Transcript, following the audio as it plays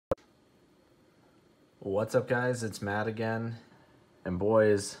What's up, guys? It's Matt again, and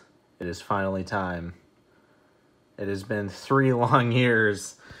boys, it is finally time. It has been 3 long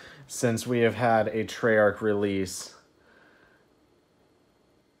years since we have had a Treyarch release,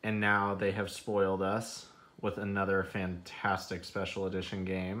 and now they have spoiled us with another fantastic special edition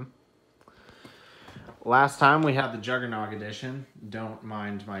game. Last time we had the Juggernaut edition. Don't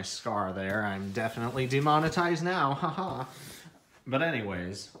mind my scar there. I'm definitely demonetized now, haha. But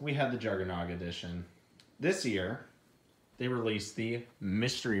anyways, we had the Juggernaut edition. This year, they released the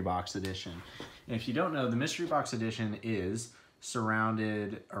Mystery Box Edition. And if you don't know, the Mystery Box Edition is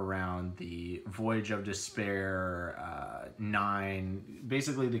surrounded around the Voyage of Despair 9,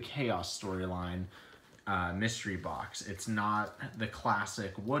 basically the Chaos storyline mystery box. It's not the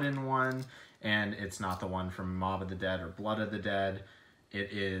classic wooden one, and it's not the one from Mob of the Dead or Blood of the Dead.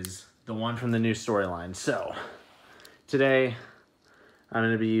 It is the one from the new storyline. So, today, I'm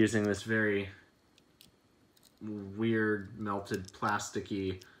going to be using this very weird, melted,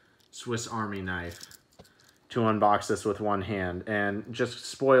 plasticky Swiss Army knife to unbox this with one hand. And just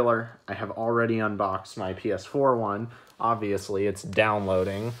spoiler, I have already unboxed my PS4 one. Obviously, it's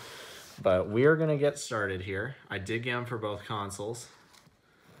downloading, but we are going to get started here. I did get them for both consoles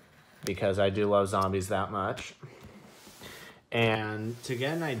because I do love zombies that much. And to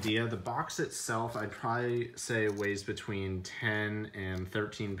get an idea, the box itself, I'd probably say weighs between 10 and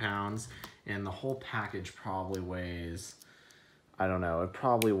 13 pounds. And the whole package probably weighs, I don't know, it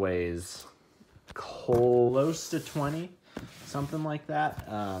probably weighs close to 20, something like that.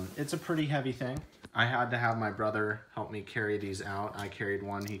 It's a pretty heavy thing. I had to have my brother help me carry these out. I carried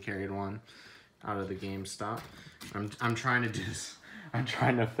one, he carried one out of the GameStop. I'm trying to do this. I'm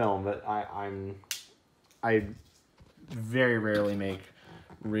trying to film, but I very rarely make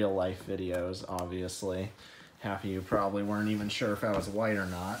real life videos, obviously. Half of you probably weren't even sure if I was white or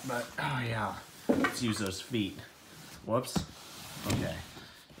not, but oh yeah, let's use those feet. Whoops. Okay.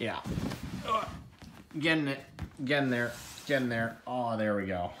 Yeah. Getting there. Oh, there we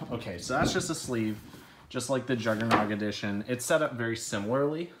go. Okay, so that's just a sleeve, just like the Juggernaut edition. It's set up very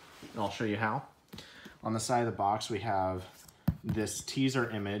similarly, and I'll show you how. On the side of the box, we have this teaser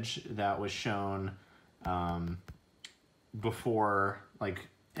image that was shown before like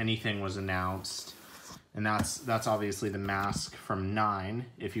anything was announced. And that's obviously the mask from 9,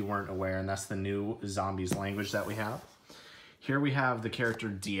 if you weren't aware, and that's the new zombies language that we have. Here we have the character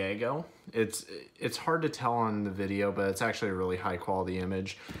Diego. It's hard to tell on the video, but it's actually a really high quality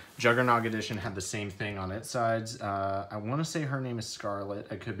image. Juggernaut edition had the same thing on its sides. I want to say her name is Scarlet.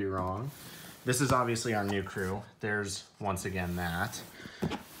 I could be wrong. This is obviously our new crew. There's, once again, that.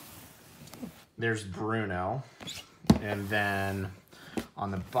 There's Bruno. And then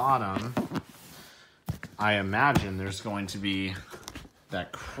on the bottom, I imagine there's going to be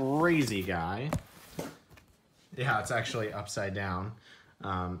that crazy guy. Yeah, it's actually upside down.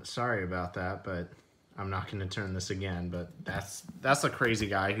 Sorry about that, but I'm not going to turn this again. But that's a crazy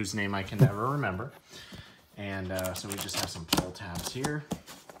guy whose name I can never remember. And so we just have some pull tabs here.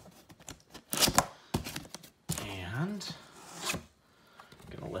 And I'm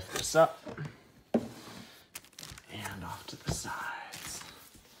going to lift this up. And off to the sides.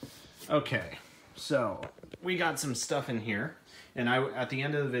 Okay. So, we got some stuff in here, and at the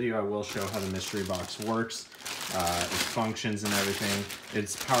end of the video I will show how the mystery box works, its functions and everything.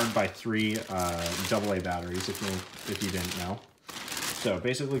 It's powered by 3 AA batteries, if you didn't know. So, it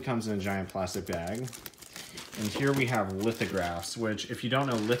basically comes in a giant plastic bag. And here we have lithographs, which, if you don't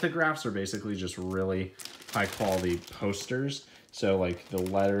know, lithographs are basically just really high quality posters. So, like, the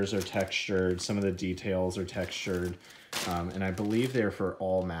letters are textured, some of the details are textured, and I believe they're for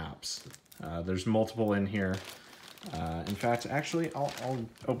all maps. There's multiple in here. In fact, actually, I'll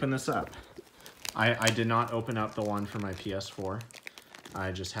open this up. I did not open up the one for my PS4.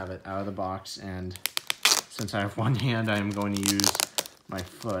 I just have it out of the box, and since I have one hand, I am going to use my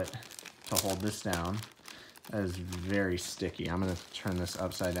foot to hold this down. That is very sticky. I'm going to turn this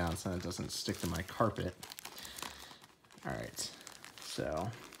upside down so it doesn't stick to my carpet. All right.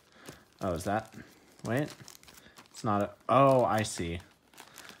 So, oh, is that? Wait. It's not a... Oh, I see.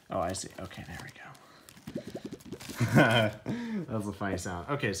 Oh, I see. Okay, there we go. That was a funny sound.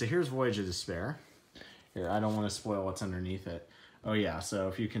 Okay, so here's Voyage of Despair. Here, I don't want to spoil what's underneath it. Oh yeah, so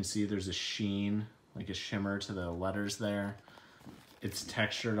if you can see, there's a sheen, like a shimmer to the letters there. It's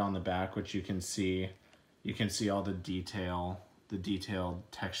textured on the back, which you can see. You can see all the detailed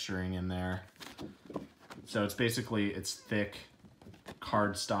texturing in there. So it's basically, it's thick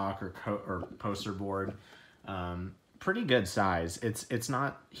cardstock or poster board. Pretty good size. It's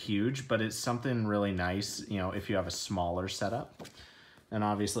not huge, but it's something really nice, you know, if you have a smaller setup. And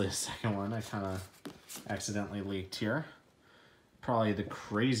obviously the second one I kind of accidentally leaked here. Probably the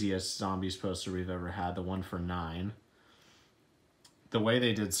craziest zombies poster we've ever had, the one for 9. The way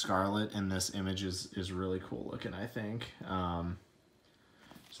they did Scarlet in this image is really cool looking, I think.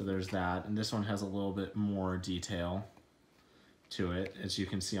 So there's that. And this one has a little bit more detail to it, as you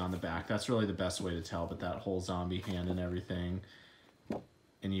can see on the back. That's really the best way to tell, but that whole zombie hand and everything.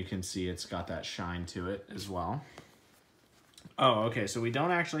 And you can see it's got that shine to it as well. Oh, okay, so we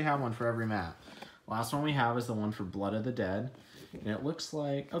don't actually have one for every map. Last one we have is the one for Blood of the Dead. And it looks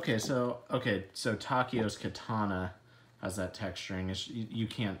like, okay, so Takio's katana has that texturing. You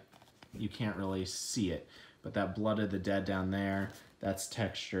can't really see it, but that Blood of the Dead down there, that's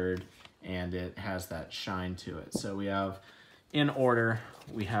textured and it has that shine to it. So we have, in order,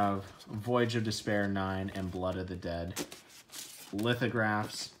 we have Voyage of Despair 9 and Blood of the Dead.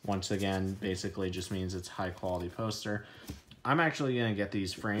 Lithographs, once again, basically just means it's high quality poster. I'm actually going to get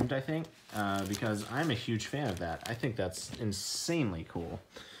these framed, I think, because I'm a huge fan of that. I think that's insanely cool.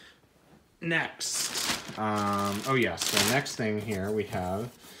 Next, oh yes, the next thing here we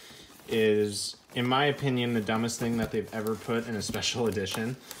have is, in my opinion, the dumbest thing that they've ever put in a special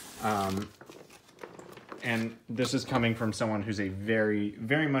edition. And this is coming from someone who's a very,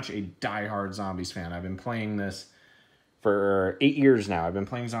 very much a diehard Zombies fan. I've been playing this for 8 years now. I've been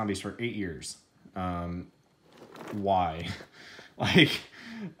playing Zombies for 8 years. Why? Like,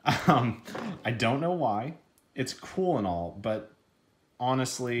 I don't know why. It's cool and all, but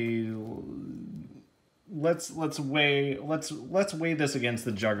honestly, let's weigh this against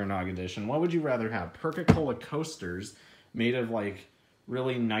the Juggernaut edition. What would you rather have? Perca-Cola coasters made of like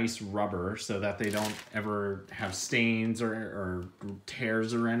really nice rubber so that they don't ever have stains or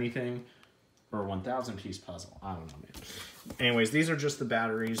tears or anything, or a 1,000 piece puzzle? I don't know, man. Anyways, these are just the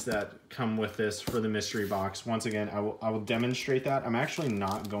batteries that come with this for the mystery box. Once again, I will demonstrate that. I'm actually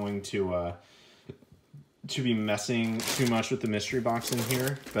not going to be messing too much with the mystery box in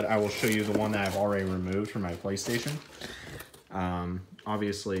here, but I will show you the one that I've already removed from my PlayStation.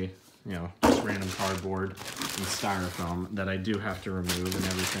 Obviously, you know, just random cardboard and styrofoam that I do have to remove and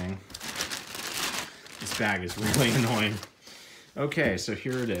everything. This bag is really annoying. Okay, so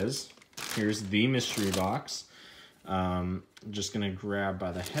here it is. Here's the mystery box. I'm just gonna grab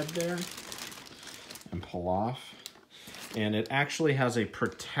by the head there and pull off. And it actually has a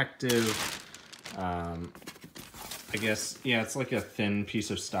protective, I guess, yeah, it's like a thin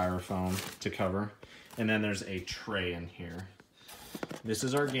piece of styrofoam to cover. And then there's a tray in here. This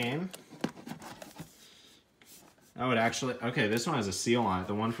is our game. Oh, it actually, okay, this one has a seal on it.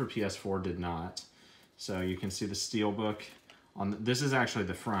 The one for PS4 did not. So you can see the steel book. This is actually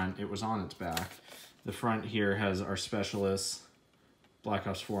the front. It was on its back. The front here has our specialists, Black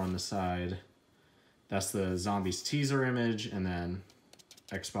Ops 4 on the side. That's the Zombies teaser image, and then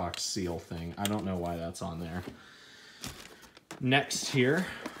Xbox seal thing. I don't know why that's on there. Next here,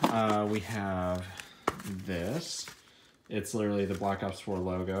 we have this. It's literally the Black Ops 4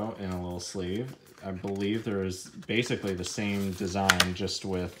 logo in a little sleeve. I believe there is basically the same design, just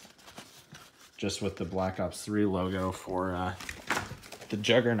with the Black Ops 3 logo for the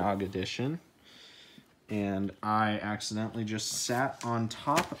Juggernaut edition. And I accidentally just sat on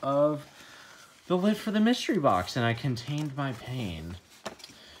top of the lid for the mystery box, and I contained my pain.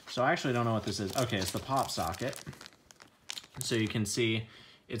 So I actually don't know what this is. Okay, it's the pop socket. So you can see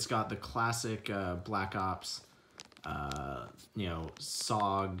it's got the classic Black Ops, you know,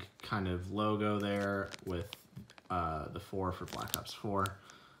 SOG kind of logo there with the 4 for Black Ops 4.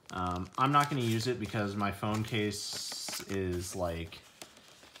 I'm not going to use it because my phone case is like,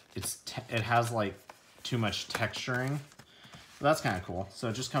 it has like too much texturing. But that's kind of cool. So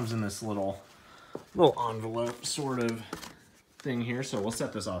it just comes in this little envelope sort of thing here. So we'll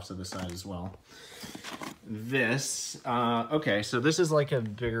set this off to the side as well. This, okay, so this is like a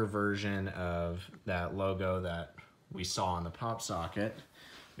bigger version of that logo that we saw on the pop socket.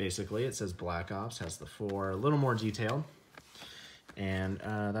 Basically, it says Black Ops, has the 4, a little more detailed. And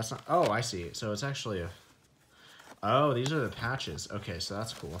that's not, oh, I see. So it's actually a, oh, these are the patches. Okay, so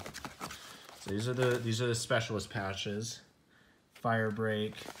that's cool. So these are the specialist patches.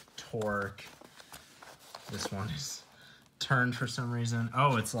 Firebreak, Torque. This one is turned for some reason.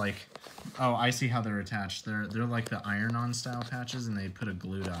 Oh, it's like, oh, I see how they're attached. They're like the iron-on style patches, and they put a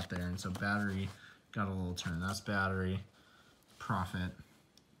glue dot there. And so battery got a little turn. That's battery, Prophet,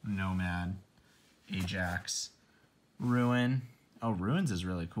 Nomad, Ajax, Ruin. Oh, Ruins is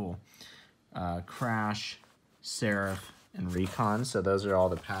really cool. Crash, Seraph, and Recon. So those are all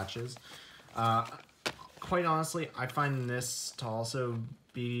the patches. Quite honestly, I find this to also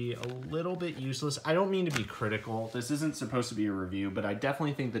be a little bit useless. I don't mean to be critical. This isn't supposed to be a review, but I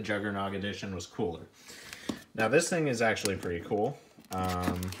definitely think the Juggernog edition was cooler. Now this thing is actually pretty cool.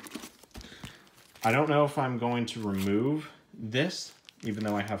 I don't know if I'm going to remove this, even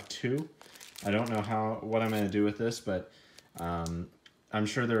though I have two. I don't know what I'm going to do with this, but I'm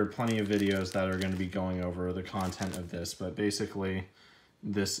sure there are plenty of videos that are going to be going over the content of this. But basically,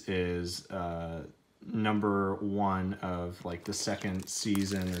 this is number 1 of like the second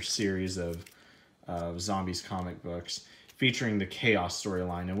season or series of Zombies comic books featuring the Chaos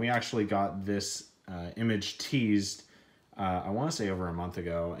storyline. And we actually got this image teased, I want to say over a month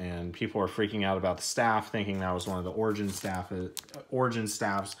ago, and people were freaking out about the staff, thinking that was one of the origin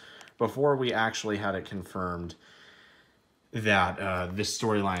staffs, before we actually had it confirmed that this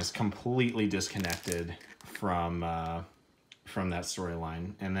storyline is completely disconnected from that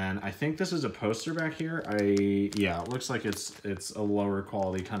storyline. And then I think this is a poster back here. Yeah, it looks like it's a lower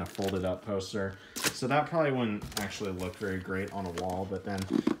quality kind of folded up poster. So that probably wouldn't actually look very great on a wall, but then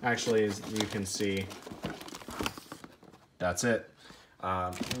actually, as you can see, that's it.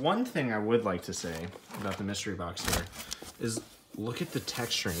 One thing I would like to say about the mystery box here is look at the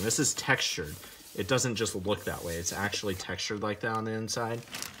texturing. This is textured. It doesn't just look that way. It's actually textured like that on the inside.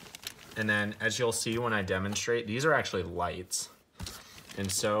 And then, as you'll see when I demonstrate, these are actually lights.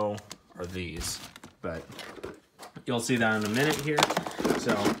 And so are these. But you'll see that in a minute here.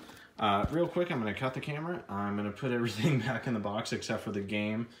 So, real quick, I'm going to cut the camera. I'm going to put everything back in the box except for the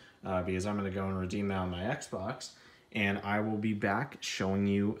game, because I'm going to go and redeem that on my Xbox. And I will be back showing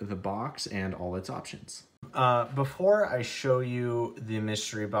you the box and all its options. Before I show you the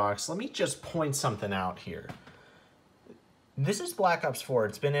mystery box, let me just point something out here. This is Black Ops 4.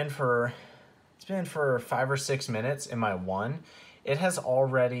 It's been in for 5 or 6 minutes in my one. It has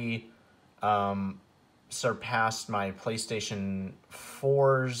already surpassed my PlayStation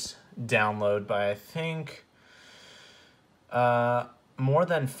 4's download by, I think, more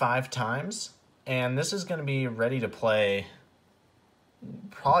than 5 times. And this is going to be ready to play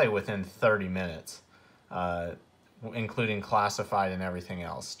probably within 30 minutes, including classified and everything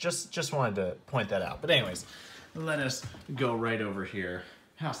else. Just wanted to point that out. But anyways, let us go right over here,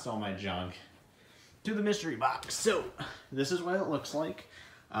 past all my junk, to the mystery box. So this is what it looks like.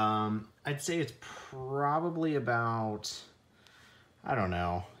 I'd say it's probably about, I don't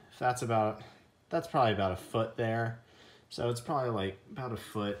know, if that's probably about a foot there. So it's probably like about a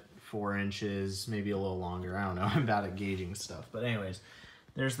foot, 4 inches, maybe a little longer. I don't know. I'm bad at gauging stuff. But anyways,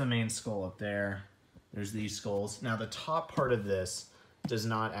 there's the main skull up there. There's these skulls. Now the top part of this does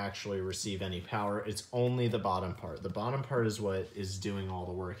not actually receive any power. It's only the bottom part. The bottom part is what is doing all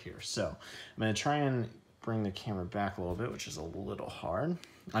the work here. So I'm going to try and bring the camera back a little bit, which is a little hard.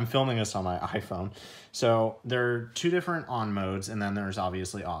 I'm filming this on my iPhone. So there are 2 different on modes, and then there's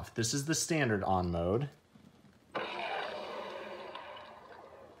obviously off. This is the standard on mode.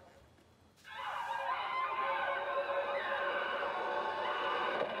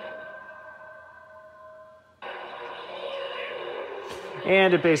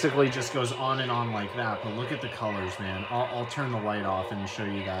 And it basically just goes on and on like that. But look at the colors, man. I'll turn the light off and show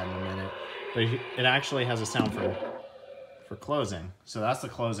you that in a minute. But it actually has a sound for closing. So that's the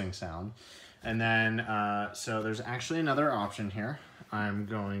closing sound. And then, so there's actually another option here. I'm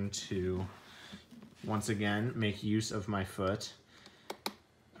going to, once again, make use of my foot.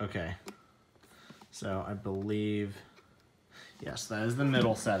 Okay. So I believe, yes, that is the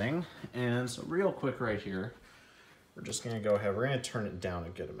middle setting. And so real quick right here, we're just going to go ahead. We're going to turn it down a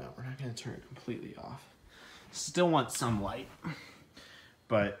good amount. We're not going to turn it completely off. Still want some light.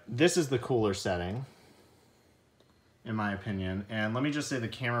 But this is the cooler setting, in my opinion. And let me just say the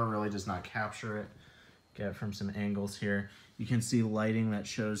camera really does not capture it. Get it from some angles here. You can see lighting that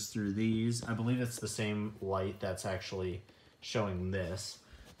shows through these. I believe it's the same light that's actually showing this.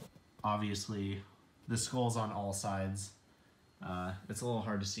 Obviously, the skull's on all sides. It's a little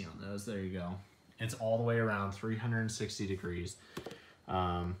hard to see on those. There you go. It's all the way around 360 degrees.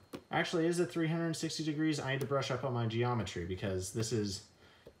 Actually, is it 360 degrees? I need to brush up on my geometry because this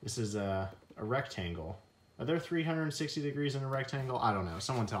is a rectangle. Are there 360 degrees in a rectangle? I don't know.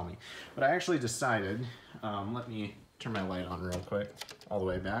 Someone tell me. But I actually decided, let me turn my light on real quick, all the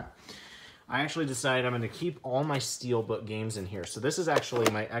way back. I actually decided I'm going to keep all my Steelbook games in here. So this is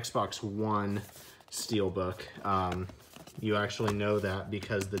actually my Xbox One Steelbook. You actually know that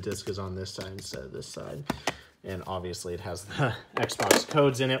because the disc is on this side instead of this side. And obviously it has the Xbox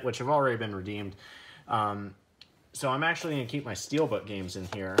codes in it, which have already been redeemed. So I'm actually going to keep my Steelbook games in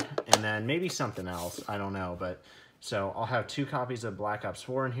here, and then maybe something else. I don't know, but so I'll have 2 copies of Black Ops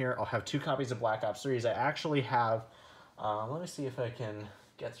 4 in here. I'll have 2 copies of Black Ops 3. I actually have, let me see if I can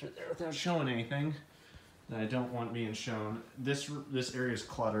get through there without showing anything that I don't want being shown. This area is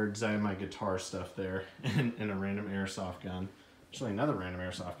cluttered because I have my guitar stuff there and a random airsoft gun. Actually, another random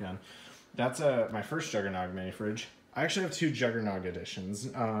airsoft gun. That's my first Juggernog mini fridge. I actually have 2 Juggernog editions.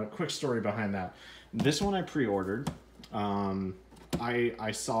 Quick story behind that. This one I pre-ordered.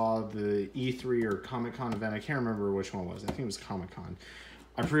 I saw the E3 or Comic-Con event. I can't remember which one it was. I think it was Comic-Con.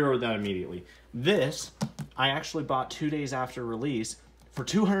 I pre-ordered that immediately. This, I actually bought 2 days after release for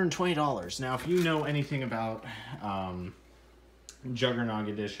 $220. Now, if you know anything about Juggernog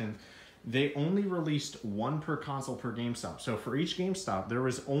edition, they only released 1 per console per GameStop. So for each GameStop, there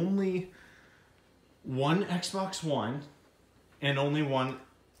was only 1 Xbox One and only 1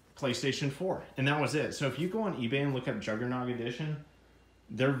 PlayStation 4. And that was it. So if you go on eBay and look up Juggernog edition,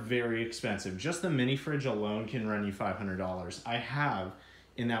 they're very expensive. Just the mini fridge alone can run you $500. I have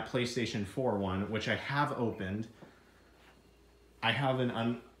in that PlayStation 4 one, which I have opened, I have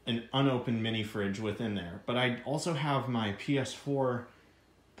an unopened mini fridge within there. But I also have my PS4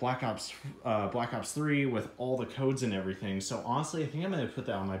 Black Ops 3 with all the codes and everything. So honestly, I think I'm going to put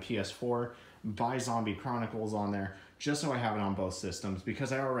that on my PS4, buy Zombie Chronicles on there, just so I have it on both systems,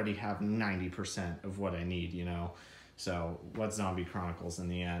 because I already have 90% of what I need, you know? So what's Zombie Chronicles in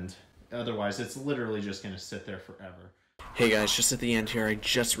the end? Otherwise, it's literally just going to sit there forever. Hey guys, just at the end here, I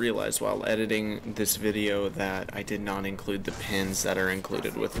just realized while editing this video that I did not include the pins that are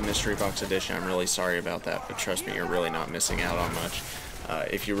included with the Mystery Box Edition. I'm really sorry about that, but trust me, you're really not missing out on much.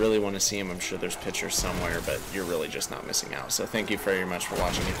 If you really want to see them, I'm sure there's pictures somewhere, but you're really just not missing out. So thank you very much for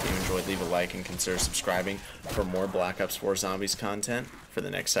watching. If you enjoyed, leave a like and consider subscribing for more Black Ops 4 Zombies content for the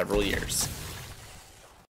next several years.